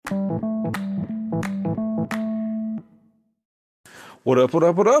What up, what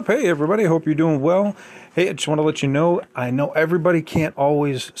up, what up? Hey, everybody. Hope you're doing well. Hey, I just want to let you know, I know everybody can't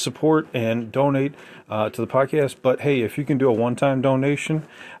always support and donate to the podcast, but hey, if you can do a one-time donation,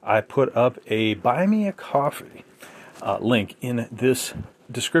 I put up a Buy Me a Coffee link in this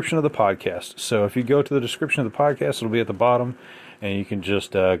description of the podcast. So if you go to the description of the podcast, it'll be at the bottom, and you can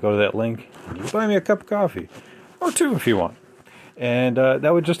just go to that link and you can buy me a cup of coffee, or two if you want. And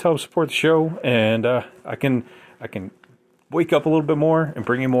that would just help support the show, and I can wake up a little bit more and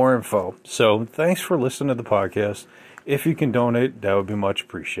bring you more info. So thanks for listening to the podcast. If you can donate, that would be much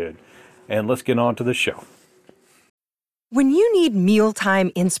appreciated. And let's get on to the show. When you need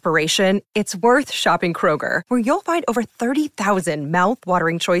mealtime inspiration, it's worth shopping Kroger, where you'll find over 30,000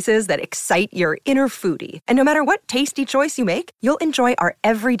 mouth-watering choices that excite your inner foodie. And no matter what tasty choice you make, you'll enjoy our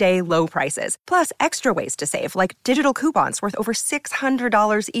everyday low prices, plus extra ways to save, like digital coupons worth over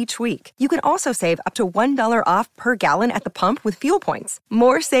 $600 each week. You can also save up to $1 off per gallon at the pump with fuel points.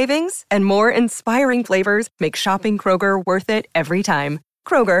 More savings and more inspiring flavors make shopping Kroger worth it every time.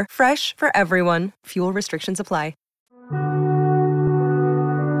 Kroger, fresh for everyone. Fuel restrictions apply.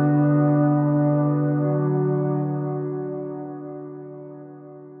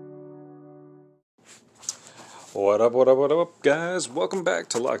 What up, guys? Welcome back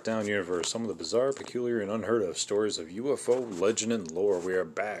to Lockdown Universe. Some of the bizarre, peculiar, and unheard of stories of UFO legend and lore. We are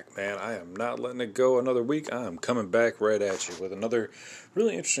back, man. I am not letting it go another week. I am coming back right at you with another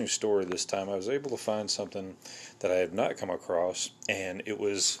really interesting story this time. I was able to find something that I had not come across, and it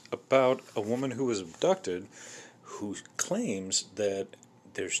was about a woman who was abducted who claims that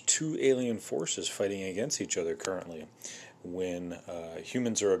there's two alien forces fighting against each other currently. When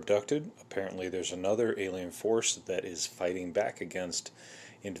humans are abducted, apparently there's another alien force that is fighting back against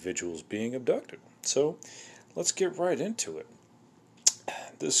individuals being abducted. So let's get right into it.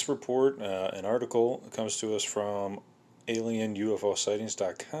 This report, an article, comes to us from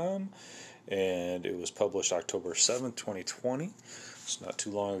alienUFOsightings.com, and it was published October 7th, 2020. It's not too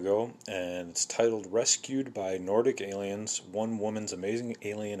long ago, and it's titled Rescued by Nordic Aliens, One Woman's Amazing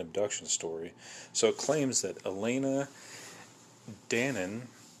Alien Abduction Story. So it claims that Elena Dannon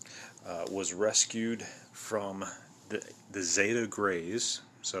was rescued from the Zeta Greys,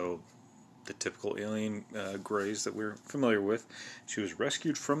 so the typical alien Greys that we're familiar with. She was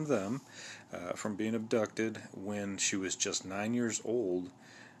rescued from them, from being abducted when she was just 9 years old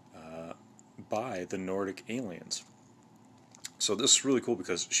by the Nordic aliens. So this is really cool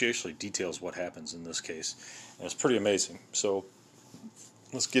because she actually details what happens in this case, and it's pretty amazing. So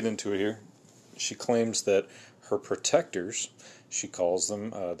let's get into it here. She claims that her protectors, she calls them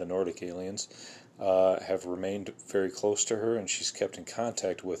the Nordic aliens, have remained very close to her, and she's kept in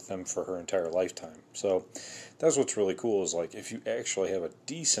contact with them for her entire lifetime. So that's what's really cool, is like if you actually have a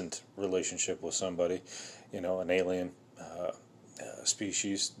decent relationship with somebody, an alien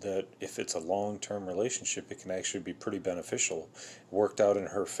species, that if it's a long-term relationship, it can actually be pretty beneficial. It worked out in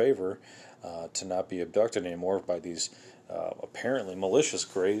her favor to not be abducted anymore by these apparently malicious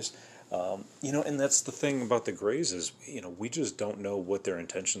Greys. And that's the thing about the Greys is, we just don't know what their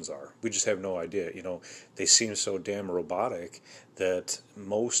intentions are. We just have no idea. They seem so damn robotic that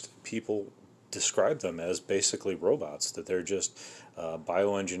most people describe them as basically robots, that they're just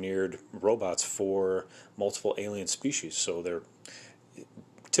bioengineered robots for multiple alien species. So they're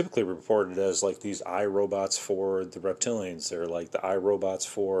typically reported as like these iRobots for the reptilians. They're like the iRobots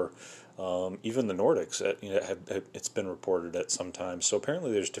for even the Nordics. It's been reported at some times. So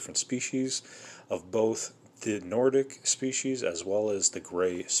apparently there's different species of both the Nordic species as well as the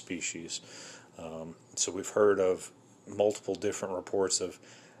Grey species. So we've heard of multiple different reports of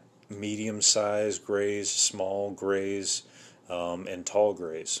medium-sized Greys, small Greys, and tall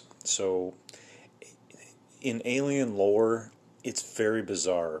Greys. So in alien lore, it's very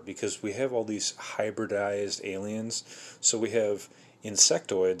bizarre because we have all these hybridized aliens. So we have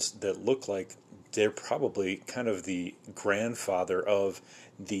insectoids that look like they're probably kind of the grandfather of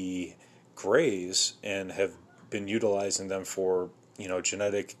the Greys and have been utilizing them for,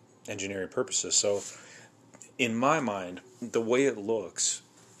 genetic engineering purposes. So in my mind, the way it looks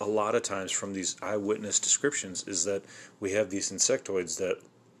a lot of times from these eyewitness descriptions is that we have these insectoids that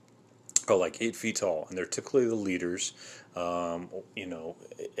are like 8 feet tall, and they're typically the leaders,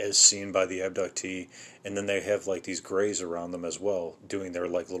 as seen by the abductee, and then they have like these Greys around them as well, doing their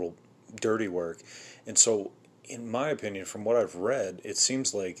like little dirty work. And so, in my opinion, from what I've read, it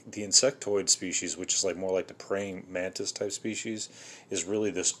seems like the insectoid species, which is like more like the praying mantis type species, is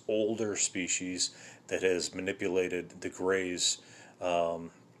really this older species that has manipulated the Greys,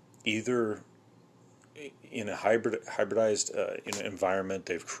 either in a hybridized environment.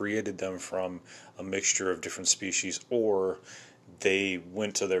 They've created them from a mixture of different species, or they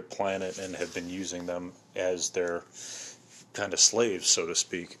went to their planet and have been using them as their kind of slaves, so to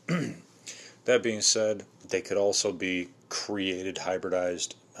speak. That being said, they could also be created,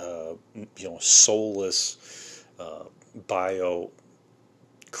 hybridized, soulless bio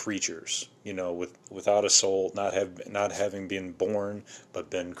creatures, without a soul, not having been born, but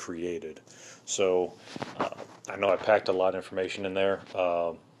been created. So I know I packed a lot of information in there.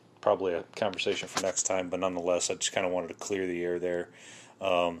 Probably a conversation for next time, but nonetheless, I just kind of wanted to clear the air there.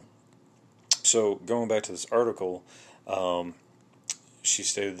 So going back to this article, she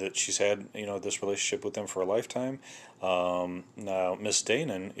stated that she's had this relationship with them for a lifetime. Now, Miss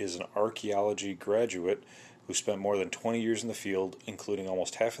Danon is an archaeology graduate who spent more than 20 years in the field, including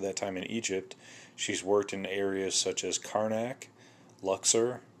almost half of that time in Egypt. She's worked in areas such as Karnak,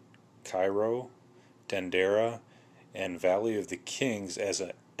 Luxor, Cairo, Dendera, and Valley of the Kings as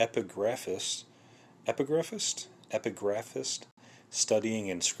an epigraphist, studying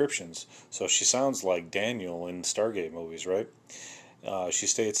inscriptions. So she sounds like Daniel in Stargate movies, right? She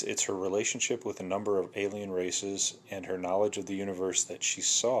states it's her relationship with a number of alien races and her knowledge of the universe that she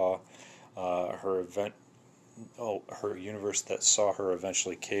saw her universe that saw her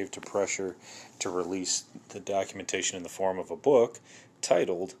eventually cave to pressure to release the documentation in the form of a book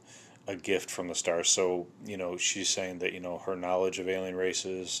titled A Gift from the Stars. So, she's saying that, her knowledge of alien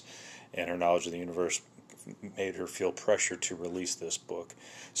races and her knowledge of the universe made her feel pressure to release this book.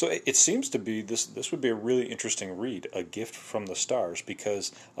 So it seems to be this would be a really interesting read, A Gift from the Stars,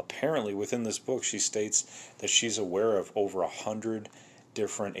 because apparently within this book she states that she's aware of over 100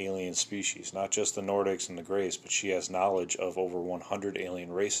 different alien species, not just the Nordics and the Greys, but she has knowledge of over 100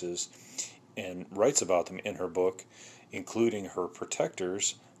 alien races and writes about them in her book, including her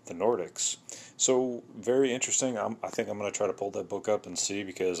protectors, the Nordics. So very interesting. I think I'm going to try to pull that book up and see,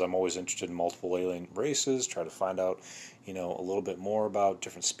 because I'm always interested in multiple alien races, try to find out, a little bit more about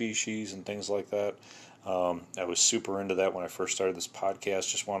different species and things like that. I was super into that when I first started this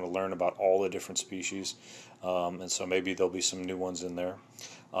podcast, just wanted to learn about all the different species. And so maybe there'll be some new ones in there.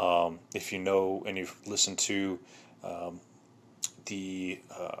 If you know and you've listened to the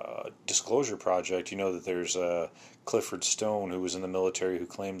Disclosure Project, you know that there's Clifford Stone, who was in the military, who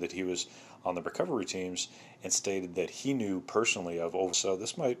claimed that he was on the recovery teams and stated that he knew personally of over. So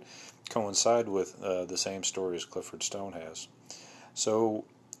this might coincide with the same story as Clifford Stone has. So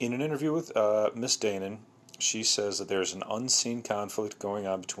in an interview with Miss Danon, she says that there's an unseen conflict going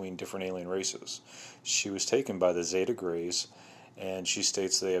on between different alien races. She was taken by the Zeta Greys, and she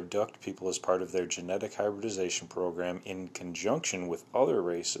states they abduct people as part of their genetic hybridization program in conjunction with other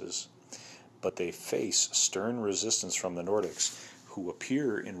races, but they face stern resistance from the Nordics, who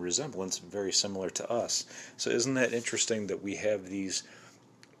appear in resemblance very similar to us. So isn't that interesting that we have these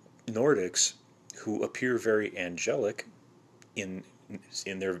Nordics who appear very angelic in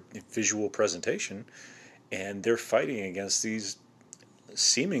their visual presentation, and they're fighting against these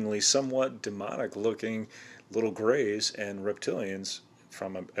seemingly somewhat demonic-looking little greys and reptilians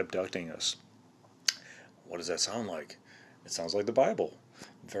from abducting us. What does that sound like? It sounds like the Bible.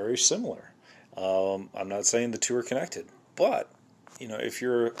 Very similar. I'm not saying the two are connected, but if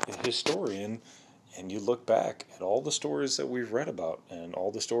you're a historian and you look back at all the stories that we've read about and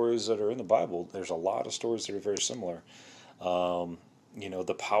all the stories that are in the Bible, there's a lot of stories that are very similar.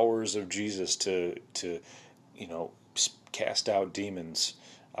 The powers of Jesus to cast out demons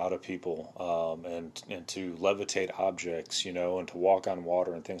out of people, and to levitate objects, and to walk on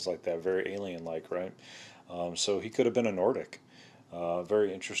water and things like that. Very alien-like, right? So he could have been a Nordic.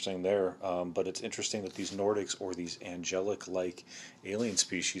 Very interesting there. But it's interesting that these Nordics, or these angelic-like alien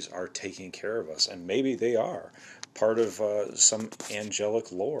species, are taking care of us. And maybe they are part of some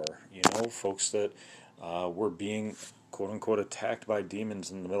angelic lore, folks that were being, quote-unquote, attacked by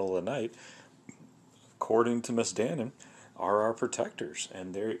demons in the middle of the night, according to Miss Danon, are our protectors,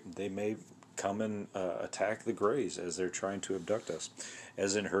 and they may come and attack the Greys as they're trying to abduct us,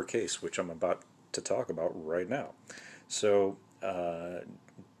 as in her case, which I'm about to talk about right now. So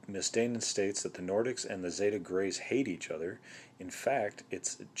Miss Danon states that the Nordics and the Zeta Greys hate each other. In fact,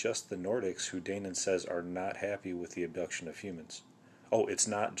 it's just the Nordics who Danon says are not happy with the abduction of humans. Oh, it's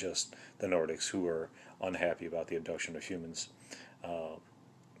not just the Nordics who are unhappy about the abduction of humans.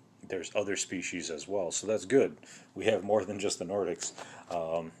 There's other species as well, so that's good. We have more than just the Nordics,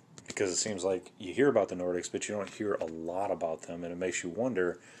 because it seems like you hear about the Nordics, but you don't hear a lot about them, and it makes you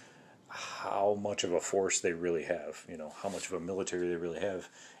wonder how much of a force they really have, how much of a military they really have,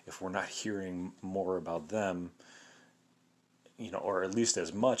 if we're not hearing more about them, or at least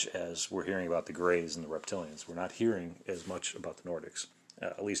as much as we're hearing about the Greys and the reptilians. We're not hearing as much about the Nordics.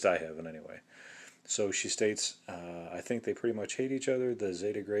 At least I haven't, anyway. So she states, I think they pretty much hate each other. The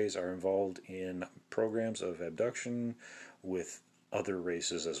Zeta Greys are involved in programs of abduction with other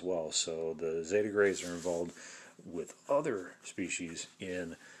races as well. So the Zeta Greys are involved with other species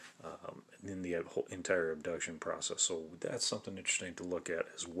in the whole entire abduction process. So that's something interesting to look at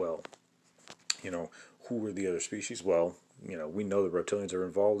as well. Who are the other species? Well, we know the reptilians are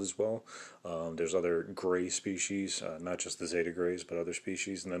involved as well. There's other gray species, not just the Zeta Greys, but other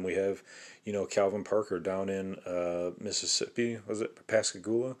species. And then we have, Calvin Parker down in Mississippi. Was it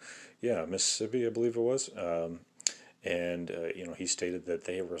Pascagoula? Yeah, Mississippi, I believe it was. And he stated that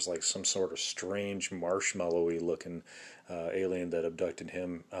there was like some sort of strange marshmallowy looking alien that abducted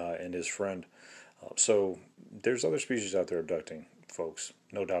him and his friend. So there's other species out there abducting folks,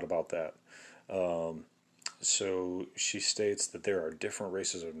 no doubt about that. So she states that there are different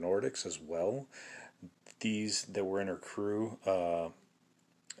races of Nordics as well. These that were in her crew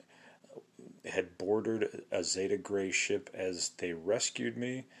had boarded a Zeta Grey ship as they rescued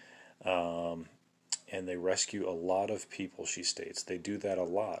me. And they rescue a lot of people, she states. They do that a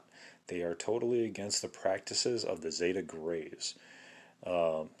lot. They are totally against the practices of the Zeta Greys.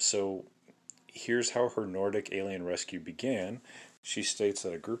 So here's how her Nordic alien rescue began. She states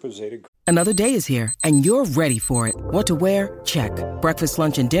that a group of Zeta... Another day is here, and you're ready for it. What to wear? Check. Breakfast,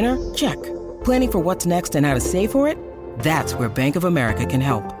 lunch, and dinner? Check. Planning for what's next and how to save for it? That's where Bank of America can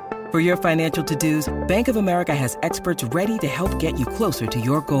help. For your financial to-dos, Bank of America has experts ready to help get you closer to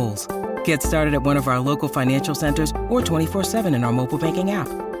your goals. Get started at one of our local financial centers or 24/7 in our mobile banking app.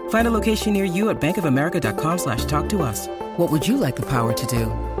 Find a location near you at bankofamerica.com/talktous. What would you like the power to do?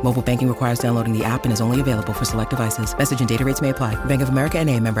 Mobile banking requires downloading the app and is only available for select devices. Message and data rates may apply. Bank of America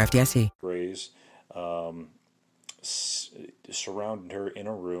N.A., member FDIC. Greys surrounded her in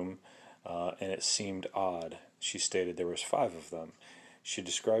a room, and it seemed odd. She stated there was 5 of them. She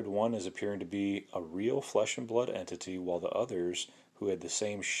described one as appearing to be a real flesh and blood entity, while the others, who had the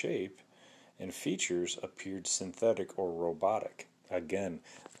same shape and features, appeared synthetic or robotic. Again,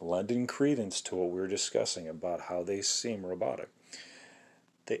 lending credence to what we were discussing about how they seem robotic.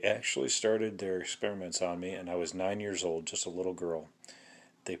 They actually started their experiments on me, and I was 9 years old, just a little girl.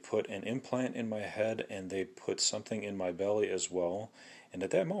 They put an implant in my head, and they put something in my belly as well. And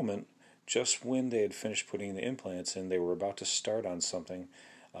at that moment, just when they had finished putting the implants in, they were about to start on something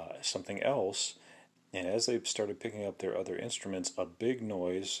else. And as they started picking up their other instruments, a big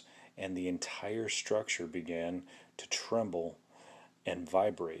noise and the entire structure began to tremble and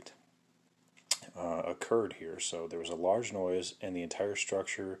vibrate occurred here. So there was a large noise and the entire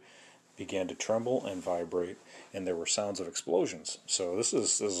structure began to tremble and vibrate, and there were sounds of explosions. So this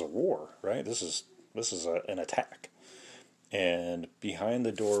is a war, right? This is an attack. And behind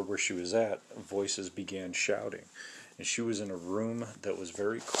the door where she was at, voices began shouting. And she was in a room that was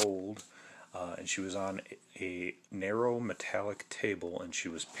very cold, and she was on a narrow metallic table, and she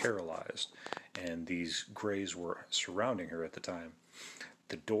was paralyzed. And these Greys were surrounding her at the time.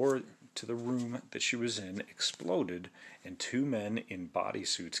 The door to the room that she was in exploded, and 2 men in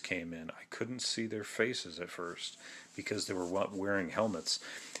bodysuits came in. I couldn't see their faces at first because they were wearing helmets.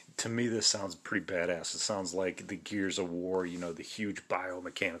 To me, this sounds pretty badass. It sounds like the Gears of War, the huge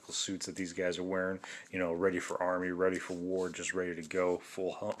biomechanical suits that these guys are wearing, ready for army, ready for war, just ready to go,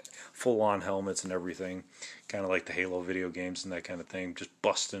 full-on helmets and everything, kind of like the Halo video games and that kind of thing, just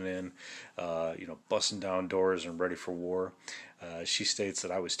busting in, busting down doors and ready for war. She states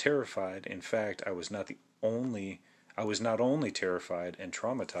that I was terrified. In fact, I was not only terrified and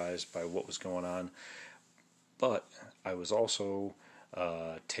traumatized by what was going on, but I was also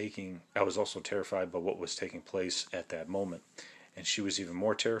terrified by what was taking place at that moment. And she was even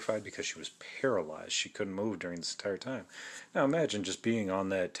more terrified because she was paralyzed. She couldn't move during this entire time. Now imagine just being on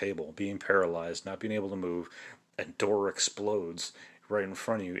that table, being paralyzed, not being able to move, a door explodes right in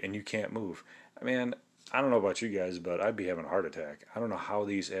front of you and you can't move. I don't know about you guys, but I'd be having a heart attack. I don't know how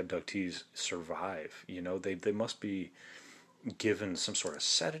these abductees survive. They must be given some sort of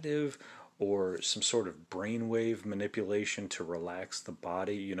sedative or some sort of brainwave manipulation to relax the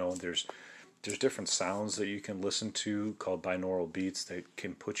body. There's different sounds that you can listen to called binaural beats that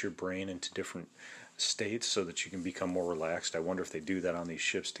can put your brain into different states so that you can become more relaxed. I wonder if they do that on these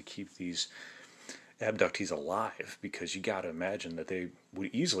ships to keep these abductees alive, because you got to imagine that they would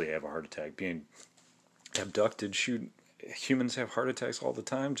easily have a heart attack being abducted. Shoot, humans have heart attacks all the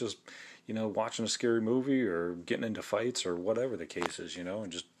time, just watching a scary movie or getting into fights or whatever the case is,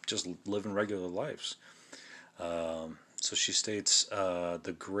 and just living regular lives. So she states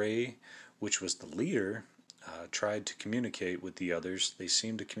the Grey, which was the leader, tried to communicate with the others. They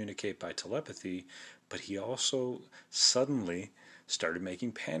seemed to communicate by telepathy, but he also suddenly started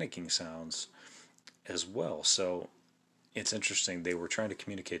making panicking sounds as well. So it's interesting. They were trying to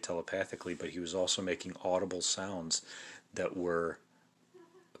communicate telepathically, but he was also making audible sounds that were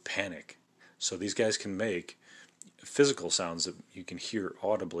panic. So these guys can make physical sounds that you can hear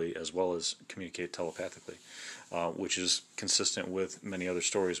audibly as well as communicate telepathically, which is consistent with many other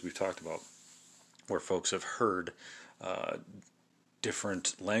stories we've talked about, where folks have heard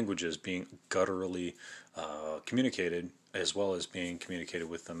different languages being gutturally communicated, as well as being communicated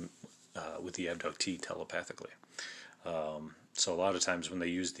with them with the abductee telepathically. So a lot of times when they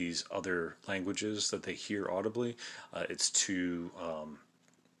use these other languages that they hear audibly, it's to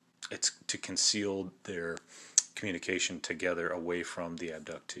conceal their communication together away from the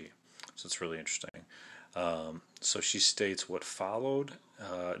abductee. So it's really interesting. So she states what followed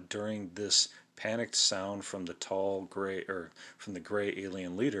during this panicked sound from the from the gray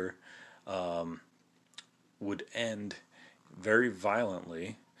alien leader would end very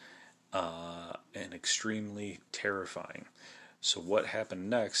violently and extremely terrifying. So what happened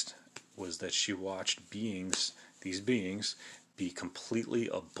next was that she watched these beings, be completely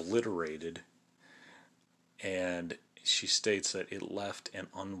obliterated, and she states that it left an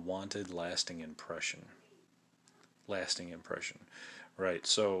unwanted lasting impression. Right,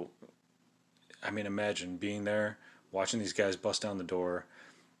 so, I mean, imagine being there, watching these guys bust down the door,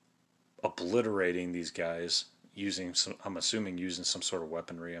 obliterating these guys, I'm assuming using some sort of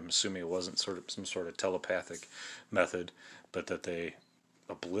weaponry. I'm assuming it wasn't some sort of telepathic method, but that they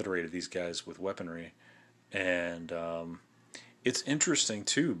obliterated these guys with weaponry. And it's interesting,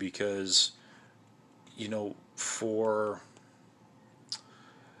 too, because, for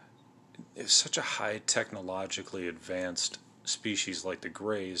such a high technologically advanced species like the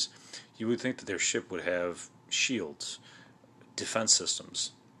Greys, you would think that their ship would have shields, defense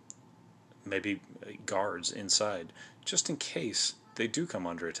systems, maybe guards inside, just in case they do come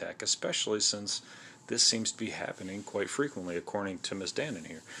under attack, especially since this seems to be happening quite frequently, according to Miss Dannon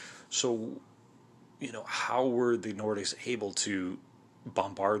here. So, how were the Nordics able to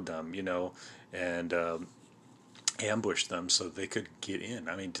bombard them, and ambush them so they could get in?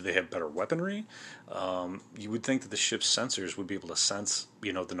 I mean, do they have better weaponry? You would think that the ship's sensors would be able to sense,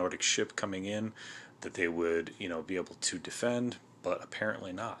 the Nordic ship coming in, that they would, be able to defend, but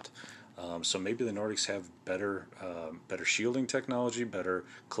apparently not. So maybe the Nordics have better shielding technology, better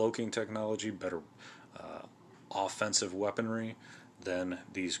cloaking technology, better offensive weaponry than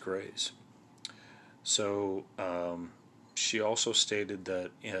these Greys. So she also stated that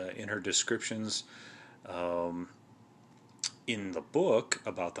in her descriptions in the book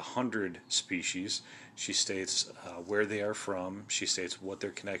about the 100 species, she states where they are from, she states what their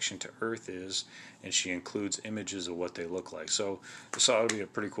connection to Earth is, and she includes images of what they look like. So this ought to be a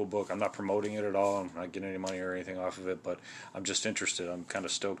pretty cool book. I'm not promoting it at all. I'm not getting any money or anything off of it, but I'm just interested. I'm kind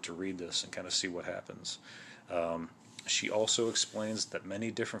of stoked to read this and kind of see what happens. She also explains that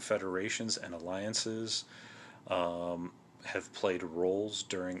many different federations and alliances have played roles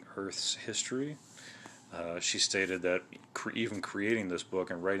during Earth's history. She stated that even creating this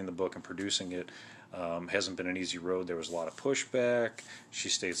book and writing the book and producing it hasn't been an easy road. There was a lot of pushback. She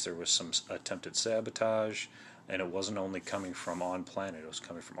states there was some attempted sabotage, and it wasn't only coming from on-planet, it was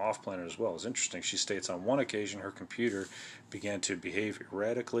coming from off-planet as well. It's interesting. She states on one occasion her computer began to behave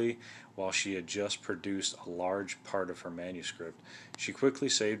erratically while she had just produced a large part of her manuscript. She quickly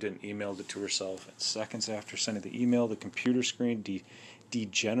saved it and emailed it to herself, and seconds after sending the email, the computer screen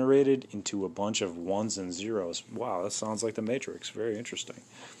degenerated into a bunch of ones and zeros. Wow, that sounds like the Matrix. Very interesting.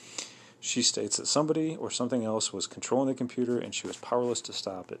 She states that somebody or something else was controlling the computer and she was powerless to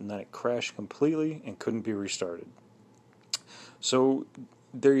stop it, and then it crashed completely and couldn't be restarted. So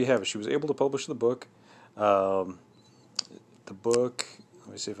there you have it. She was able to publish the book. The book,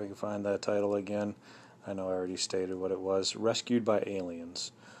 let me see if I can find that title again. I know I already stated what it was. Rescued by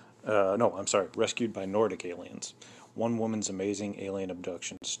Aliens. Rescued by Nordic Aliens. One Woman's Amazing Alien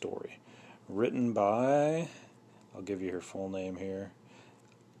Abduction Story. Written by, I'll give you her full name here,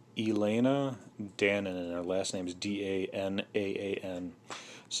 Elena Dannon, and her last name is Danaan.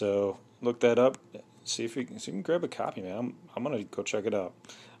 So look that up. See if you can grab a copy, man. I'm gonna go check it out.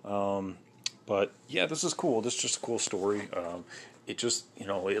 But yeah, this is cool. This is just a cool story. It just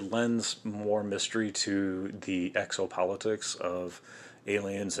it lends more mystery to the exopolitics of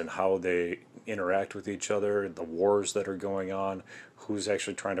aliens and how they interact with each other, the wars that are going on, who's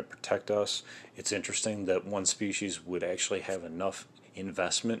actually trying to protect us. It's interesting that one species would actually have enough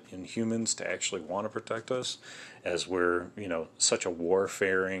investment in humans to actually want to protect us, as we're, such a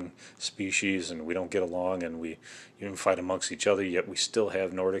warfaring species and we don't get along and we even fight amongst each other, yet we still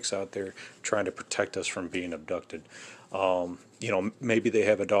have Nordics out there trying to protect us from being abducted. Maybe they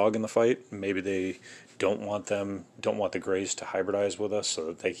have a dog in the fight. Maybe they don't want the Greys to hybridize with us so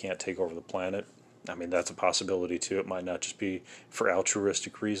that they can't take over the planet. I mean, that's a possibility too. It might not just be for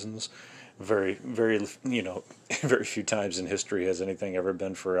altruistic reasons. Very, very, very few times in history has anything ever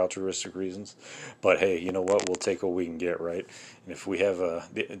been for altruistic reasons. But hey, you know what? We'll take what we can get, right? And if we have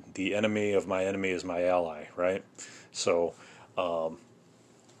the enemy of my enemy is my ally, right? So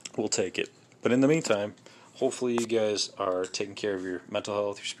we'll take it. But in the meantime, hopefully you guys are taking care of your mental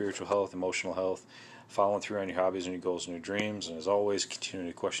health, your spiritual health, emotional health, following through on your hobbies and your goals and your dreams, and as always, continue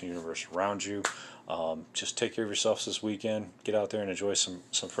to question the universe around you. Just take care of yourselves this weekend. Get out there and enjoy some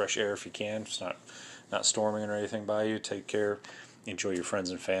fresh air if you can. It's not storming or anything by you. Take care. Enjoy your friends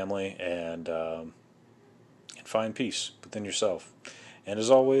and family, and find peace within yourself. And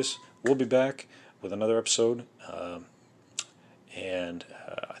as always, we'll be back with another episode, and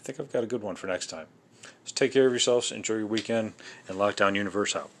I think I've got a good one for next time. So take care of yourselves, enjoy your weekend, and Lockdown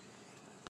Universe out.